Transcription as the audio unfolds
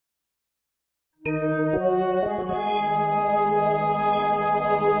Slew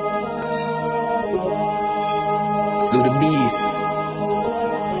the beast.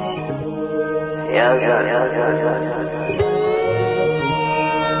 Can't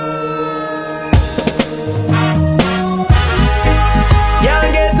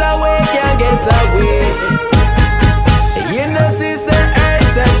get away, can't get away. You know, sister, earth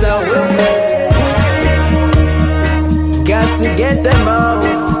set away. Got to get them out.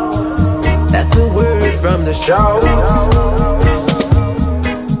 That's the word from the shout.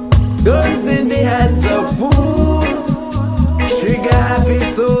 Guns in the hands of fools. Trigger happy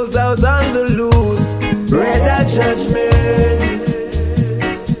souls out on the loose. Red at judgment.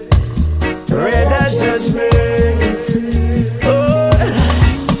 Red at judgment. Oh,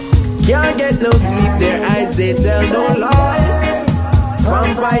 can't get no sleep. Their eyes, they tell no lies.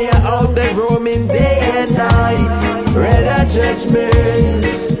 Vampire out there roaming day and night. Red at judgment.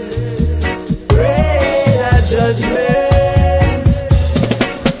 Red at judgment.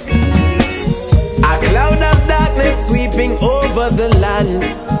 A cloud of darkness sweeping over the land.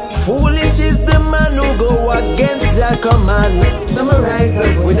 Foolish is the man who go against your command. Some rise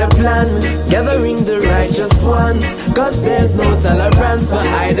up with a plan, gathering the righteous ones. Cause there's no tolerance for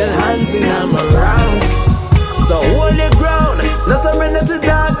idle hands in arm around. So hold your ground, no surrender to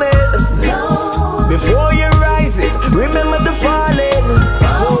darkness. Before you rise it, remember the falling.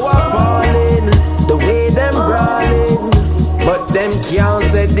 So appalling, the way them brawling. But them can't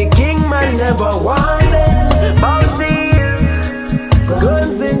say the king man never wanted.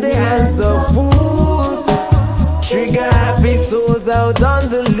 Guns in the hands of fools. Trigger happy souls out on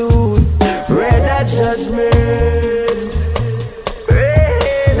the loose. Red at judgment.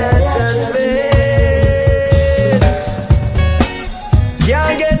 Red at judgment.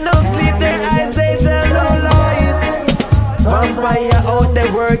 Can't get no sleep, their eyes they tell no lies. Vampire out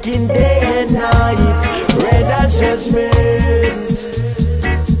there working day and night. Red at judgment.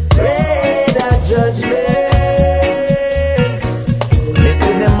 Red at judgment.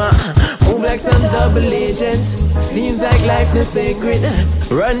 Move like some double agent. Seems like life is sacred.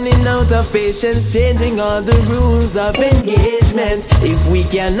 Running out of patience, changing all the rules of engagement. If we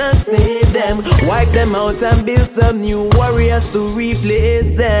cannot save them, wipe them out and build some new warriors to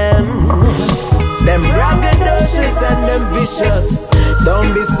replace them. Them braggadocious and them vicious.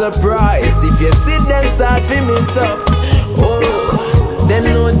 Don't be surprised if you see them start filming up. Oh, them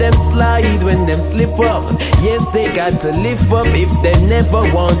know them slide when them slip up. Yes, they got to live up if they never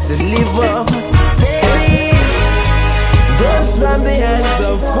want to live up. Guns from the hands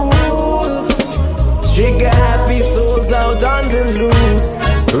of fools. Trigger happy souls out on the loose.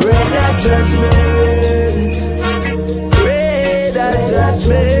 Red at judgment. Red at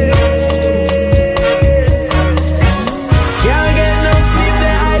judgment. Can't get no sleep,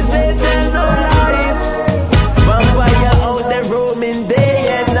 their eyes they tell no lies. Vampire out there roaming day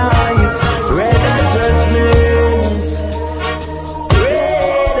and night. Red at judgment.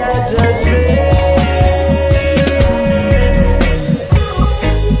 Red at judgment.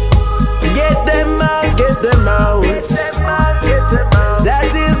 Get them out, get them out.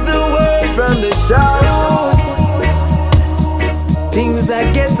 That is the word from the shout. Things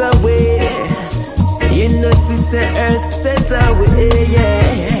that get away. You know, sister earth set away, yeah.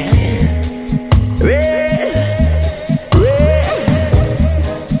 Red, red,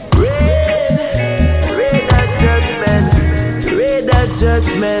 red, red at judgment. Red at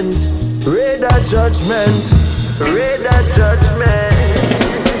judgment. Red at judgment.